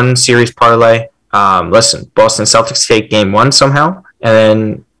Game 1 series parlay. Listen, Boston Celtics take Game 1 somehow, and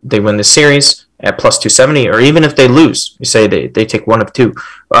then they win the series at plus 270, or even if they lose, you say they take one of two,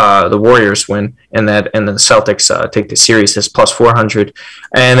 the Warriors win, and then the Celtics take the series as plus 400.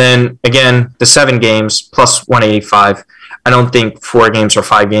 And then, again, the 7 games, plus 185. I don't think 4 games or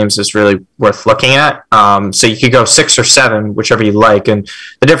 5 games is really worth looking at. So you could go 6 or 7, whichever you like, and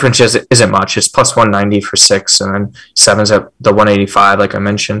the difference isn't much. It's plus 190 for 6, and then 7's at the 185, like I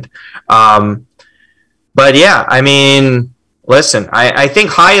mentioned. But yeah, I mean, listen, I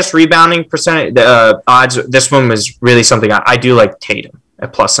think highest rebounding percentage odds. This one was really something I do like. Tatum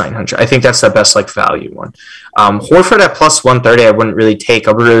at plus 900. I think that's the best value one. Horford at plus 130. I wouldn't really take.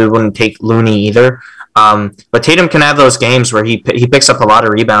 I really wouldn't take Looney either. But Tatum can have those games where he picks up a lot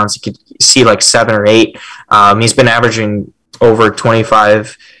of rebounds. You could see 7 or 8. He's been averaging over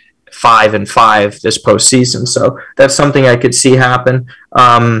 25, 5 and 5 this postseason. So that's something I could see happen.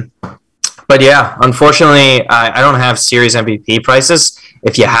 But yeah, unfortunately, I don't have series MVP prices.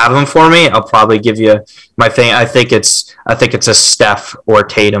 If you have them for me, I'll probably give you my thing. I think it's a Steph or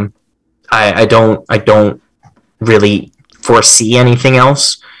Tatum. I don't really foresee anything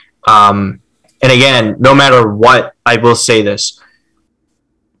else. And again, no matter what, I will say this: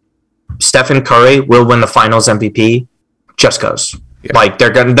 Stephen Curry will win the Finals MVP just because. Yeah.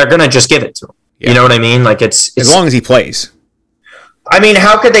 They're gonna just give it to him. Yeah. You know what I mean? It's as long as he plays. I mean,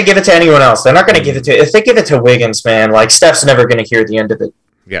 how could they give it to anyone else? They're not going to give it to... If they give it to Wiggins, man, Steph's never going to hear the end of it.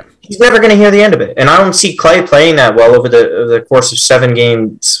 Yeah. He's never going to hear the end of it. And I don't see Clay playing that well over the course of 7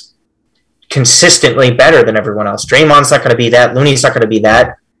 games consistently better than everyone else. Draymond's not going to be that. Looney's not going to be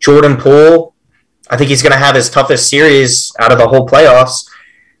that. Jordan Poole, I think he's going to have his toughest series out of the whole playoffs.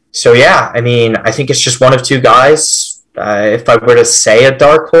 So, yeah, I mean, I think it's just one of 2 guys. If I were to say a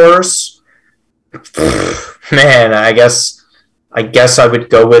dark horse, man, I guess I would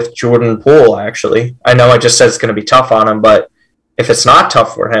go with Jordan Poole, actually. I know I just said it's going to be tough on him, but if it's not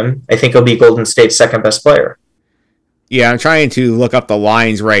tough for him, I think he'll be Golden State's second best player. Yeah, I'm trying to look up the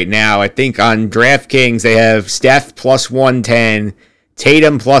lines right now. I think on DraftKings, they have Steph plus 110,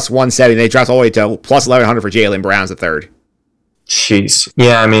 Tatum plus 170. They dropped all the way to plus 1,100 for Jaylen Brown's the third. Jeez.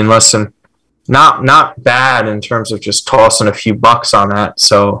 Yeah, I mean, listen, not bad in terms of just tossing a few bucks on that.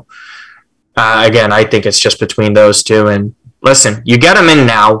 So, again, I think it's just between those two, and listen, you get them in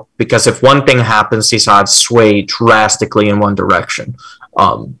now because if one thing happens, these odds sway drastically in one direction.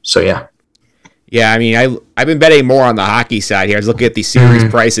 So, yeah. Yeah, I mean, I've been betting more on the hockey side here. I was looking at the series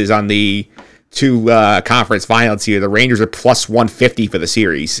prices on the 2 conference finals here. The Rangers are plus 150 for the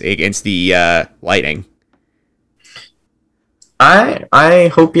series against the Lightning.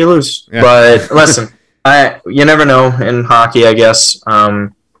 I hope you lose. Yeah. But listen, you never know in hockey, I guess.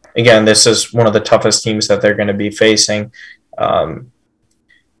 Again, this is one of the toughest teams that they're going to be facing.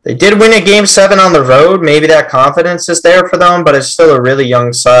 They did win a Game 7 on the road. Maybe that confidence is there for them, but it's still a really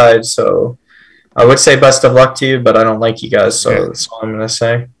young side. So I would say best of luck to you, but I don't like you guys, so that's all I'm going to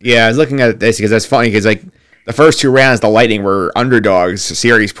say. Yeah, I was looking at this because that's funny because the first 2 rounds, the Lightning were underdogs,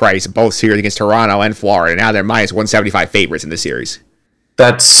 series price, both series against Toronto and Florida. Now they're minus 175 favorites in the series.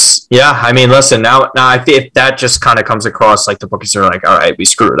 I mean, listen, now if that just kind of comes across like the bookies are all right, we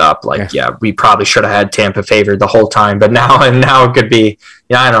screwed up. We probably should have had Tampa favored the whole time, but now it could be,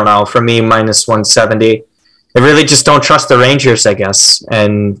 I don't know, for me, minus 170. I really just don't trust the Rangers, I guess,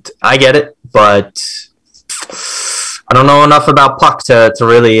 and I get it, but I don't know enough about puck to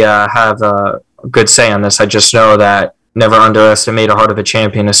really have a good say on this. I just know that never underestimate a heart of a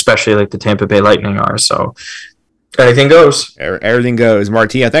champion, especially like the Tampa Bay Lightning are, so... Anything goes. Everything goes.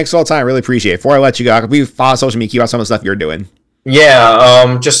 Martina, thanks for all the time. Really appreciate it. Before I let you go, we follow social media, keep out some of the stuff you're doing.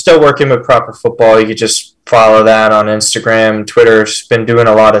 Yeah, just still working with Proper Football. You could just follow that on Instagram, Twitter. Just been doing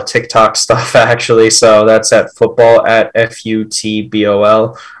a lot of TikTok stuff, actually. So that's at football, at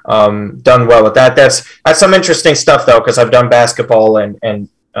FUTBOL. Done well with that. That's some interesting stuff, though, because I've done basketball and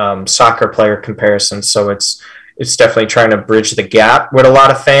soccer player comparisons. So it's it's definitely trying to bridge the gap with a lot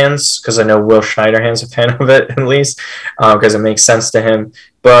of fans, because I know Will Schneiderhan's a fan of it, at least, because it makes sense to him.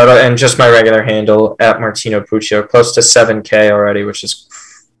 But and just my regular handle at Martino Puccio, close to 7K already, which is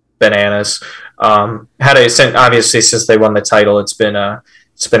bananas. Obviously since they won the title, it's been a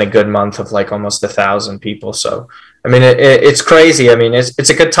good month of like almost 1,000 people. So I mean, it's crazy. I mean, it's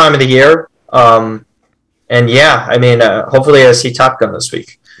a good time of the year. And yeah, I mean, hopefully I see Top Gun this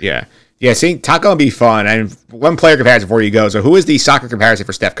week. Yeah. Yeah, seeing Top Gun would be fun. And one player comparison before you go. So who is the soccer comparison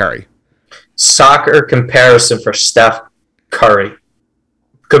for Steph Curry? Soccer comparison for Steph Curry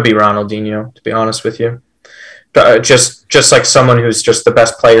could be Ronaldinho, to be honest with you. Just like someone who's just the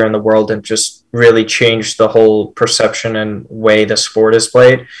best player in the world and just really changed the whole perception and way the sport is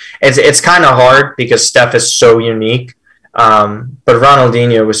played. It's kind of hard because Steph is so unique. But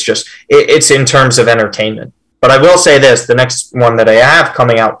Ronaldinho was just, it's in terms of entertainment. But I will say this, the next one that I have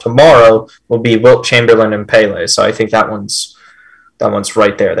coming out tomorrow will be Wilt Chamberlain and Pele. So I think that one's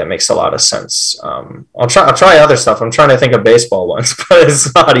right there. That makes a lot of sense. I'll try other stuff. I'm trying to think of baseball ones, but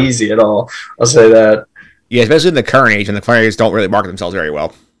it's not easy at all. I'll say that. Yeah, especially in the current age, and the players don't really market themselves very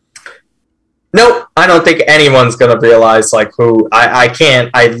well. Nope, I don't think anyone's going to realize like who I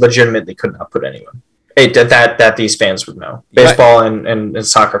legitimately could not put anyone. That these fans would know. Baseball and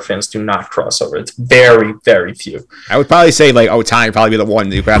soccer fans do not cross over. It's very, very few. I would probably say like Ohtani would probably be the one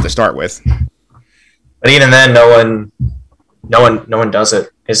that you would have to start with. But even then, no one does it.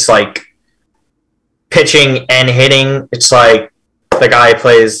 It's like pitching and hitting. It's like the guy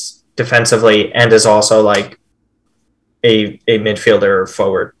plays defensively and is also like a midfielder or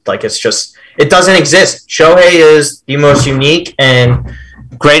forward. Like it doesn't exist. Shohei is the most unique and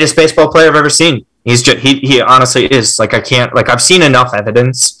greatest baseball player I've ever seen. He honestly is. Like I've seen enough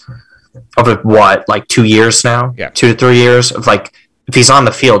evidence of it, what, like 2 years now? Yeah. 2 to 3 years of like, if he's on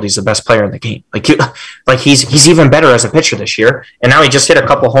the field, he's the best player in the game. Like he's even better as a pitcher this year. And now he just hit a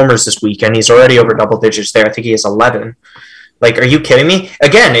couple homers this week and he's already over double digits there. I think he has 11. Like, are you kidding me?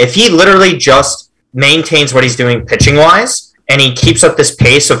 Again, if he literally just maintains what he's doing pitching wise and he keeps up this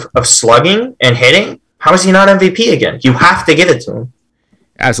pace of slugging and hitting, how is he not MVP again? You have to give it to him.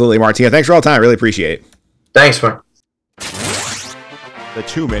 Absolutely, Martina. Thanks for all the time. I really appreciate it. Thanks, man. The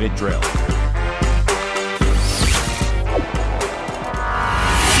 2-minute drill.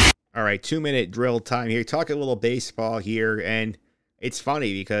 All right, 2-minute drill time here. Talk a little baseball here, and it's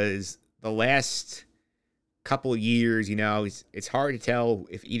funny because the last couple years, it's hard to tell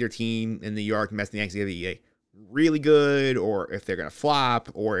if either team in New York, Mets, and the Yankees are going to be really good, or if they're going to flop,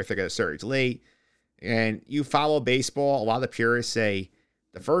 or if they're going to surge late. And you follow baseball, a lot of the purists say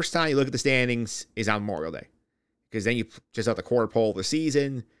the first time you look at the standings is on Memorial Day, because then you just have the quarter pole of the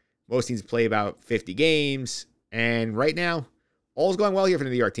season. Most teams play about 50 games, and right now, all's going well here for the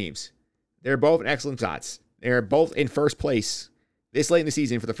New York teams. They're both in excellent spots. They're both in first place this late in the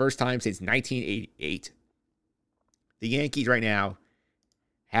season for the first time since 1988. The Yankees right now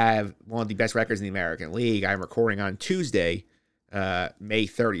have one of the best records in the American League. I'm recording on Tuesday, May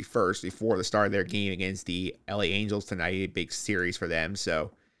 31st, before the start of their game against the LA Angels tonight, a big series for them. So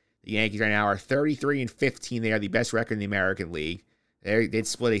the Yankees right now are 33-15. They are the best record in the American League. They did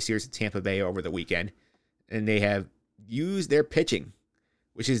split a series with Tampa Bay over the weekend, and they have used their pitching,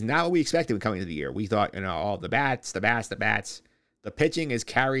 which is not what we expected coming into the year. We thought, all the bats. The pitching has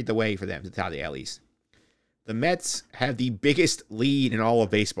carried the way for them to the top of the AL East. The Mets have the biggest lead in all of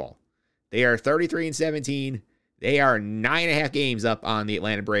baseball. They are 33-17. They are 9.5 games up on the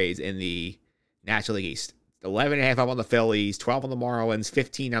Atlanta Braves in the National League East. 11.5 up on the Phillies, 12 on the Marlins,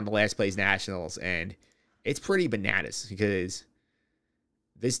 15 on the last place Nationals. And it's pretty bananas because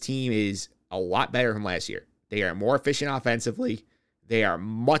this team is a lot better from last year. They are more efficient offensively. They are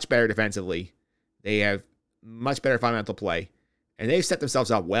much better defensively. They have much better fundamental play. And they've set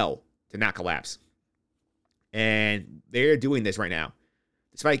themselves up well to not collapse. And they're doing this right now.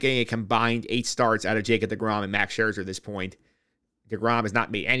 Despite getting a combined 8 starts out of Jacob deGrom and Max Scherzer at this point, deGrom has not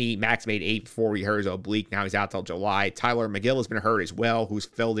made any. Max made 8 before he hurt his oblique. Now he's out till July. Tyler McGill has been hurt as well, who's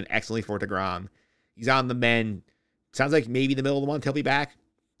filled in excellently for deGrom. He's on the mend. Sounds like maybe the middle of the month he'll be back.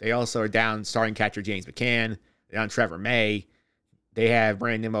 They also are down starting catcher James McCann. They're down Trevor May. They have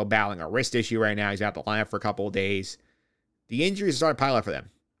Brandon Nimmo battling a wrist issue right now. He's out the lineup for a couple of days. The injuries are starting to pile up for them.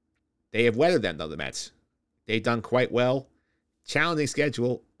 They have weathered them, though, the Mets. They've done quite well. Challenging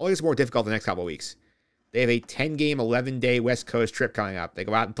schedule. Only gets more difficult the next couple of weeks. They have a 10-game, 11-day West Coast trip coming up. They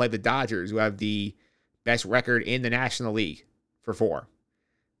go out and play the Dodgers, who have the best record in the National League for 4.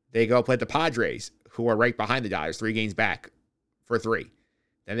 They go play the Padres, who are right behind the Dodgers, 3 games back for 3.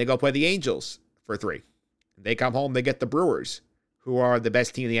 Then they go play the Angels for 3. They come home, they get the Brewers, who are the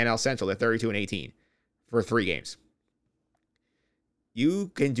best team in the NL Central. They're 32-18 for 3 games.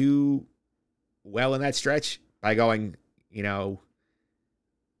 You can do well in that stretch by going,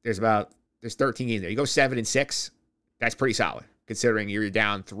 there's 13 games there. You go 7-6, that's pretty solid, considering you're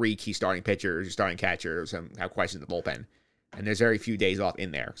down 3 key starting pitchers, your starting catcher, some have questions in the bullpen. And there's very few days off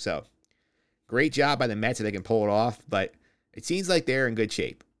in there. So great job by the Mets if they can pull it off, but it seems like they're in good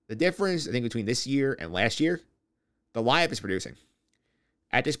shape. The difference, I think, between this year and last year, the lineup is producing.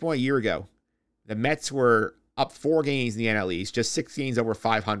 At this point a year ago, the Mets were up 4 games in the NL East, just 6 games over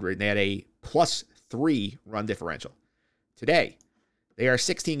 500, and they had a +3 run differential. Today, they are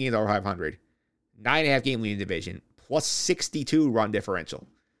 16 games over 500, 9.5 game leading division, +62 run differential.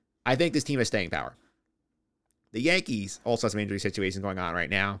 I think this team has staying power. The Yankees also have some injury situations going on right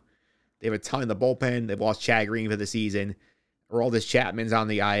now. They have a ton in the bullpen. They've lost Chad Green for the season. Aroldis Chapman's on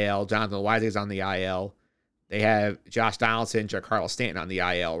the IL. Jonathan Loaisiga's on the IL. They have Josh Donaldson, Giancarlo Stanton on the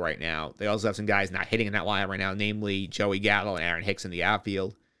IL right now. They also have some guys not hitting in that lineup right now, namely Joey Gallo and Aaron Hicks in the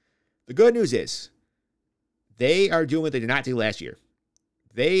outfield. The good news is they are doing what they did not do last year.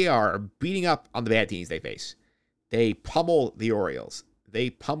 They are beating up on the bad teams they face. They pummel the Orioles. They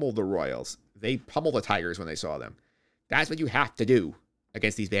pummel the Royals. They pummel the Tigers when they saw them. That's what you have to do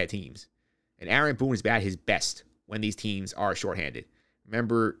against these bad teams. And Aaron Boone is at his best when these teams are shorthanded.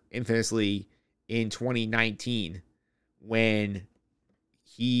 Remember, infamously, in 2019, when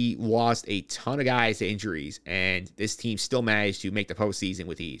he lost a ton of guys to injuries, and this team still managed to make the postseason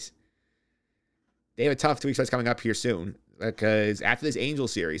with ease. They have a tough 2 weeks coming up here soon, because after this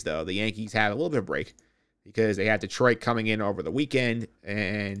Angels series, though, the Yankees have a little bit of break, because they had Detroit coming in over the weekend,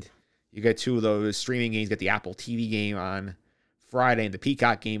 and you get 2 of those streaming games. You get the Apple TV game on Friday and the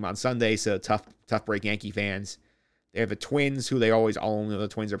Peacock game on Sunday, so tough break, Yankee fans. They have the Twins, who they always own. The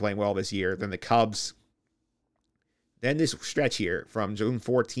Twins are playing well this year. Then the Cubs. Then this stretch here from June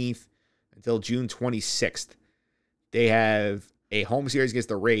 14th until June 26th, they have a home series against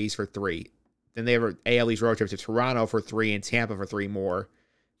the Rays for 3. Then they have an AL East road trip to Toronto for 3 and Tampa for 3 more.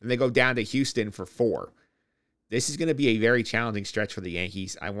 Then they go down to Houston for 4. This is going to be a very challenging stretch for the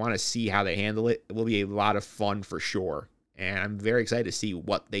Yankees. I want to see how they handle it. It will be a lot of fun for sure. And I'm very excited to see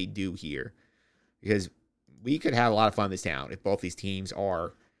what they do here, because we could have a lot of fun in this town if both these teams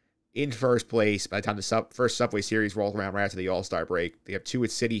are in first place by the time the first Subway Series rolls around right after the All-Star break. They have 2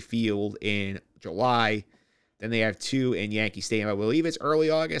 at Citi Field in July. Then they have 2 in Yankee Stadium. I believe it's early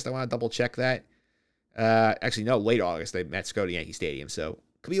August. I want to double check that. Actually, no, late August. The Mets go to Yankee Stadium. So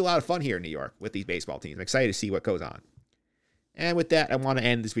it could be a lot of fun here in New York with these baseball teams. I'm excited to see what goes on. And with that, I want to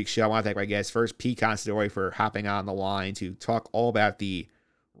end this week's show. I want to thank my guest first, Pete Considori, for hopping on the line to talk all about the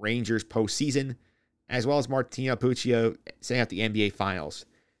Rangers postseason, as well as Martino Puccio setting out the NBA Finals.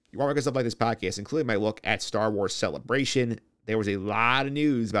 You want to look stuff like this podcast, including my look at Star Wars Celebration. There was a lot of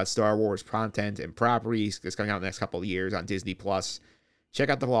news about Star Wars content and properties that's coming out in the next couple of years on Disney+. Check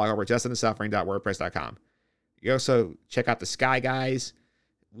out the blog over at justinthesuffering.wordpress.com. You also check out the Sky Guys.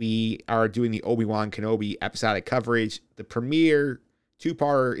 We are doing the Obi-Wan Kenobi episodic coverage. The premiere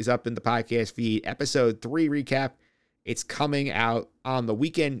 2-parter is up in the podcast feed. Episode 3 recap. It's coming out on the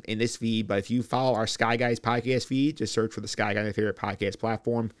weekend in this feed, but if you follow our Sky Guys podcast feed, just search for the Sky Guys, my favorite podcast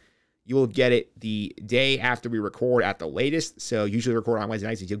platform. You will get it the day after we record at the latest. So usually record on Wednesday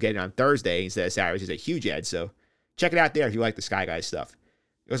nights, and you'll get it on Thursday instead of Saturday, which is a huge ad. So check it out there if you like the Sky Guys stuff.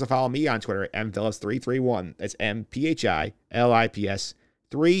 You also follow me on Twitter at mphillips331. That's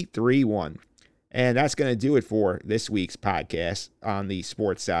MPHILIPS331. And that's going to do it for this week's podcast on the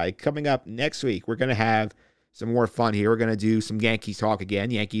sports side. Coming up next week, we're going to have some more fun here. We're going to do some Yankees talk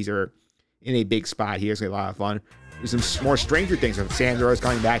again. Yankees are in a big spot here. It's going to be a lot of fun. There's some more Stranger Things with Sandro is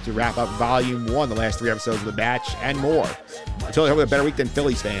coming back to wrap up Volume 1, the last 3 episodes of The Batch, and more. Until I hope you have a better week than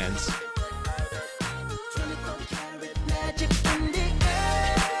Phillies fans.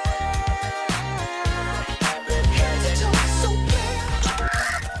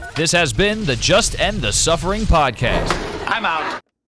 This has been the Just End the Suffering podcast. I'm out.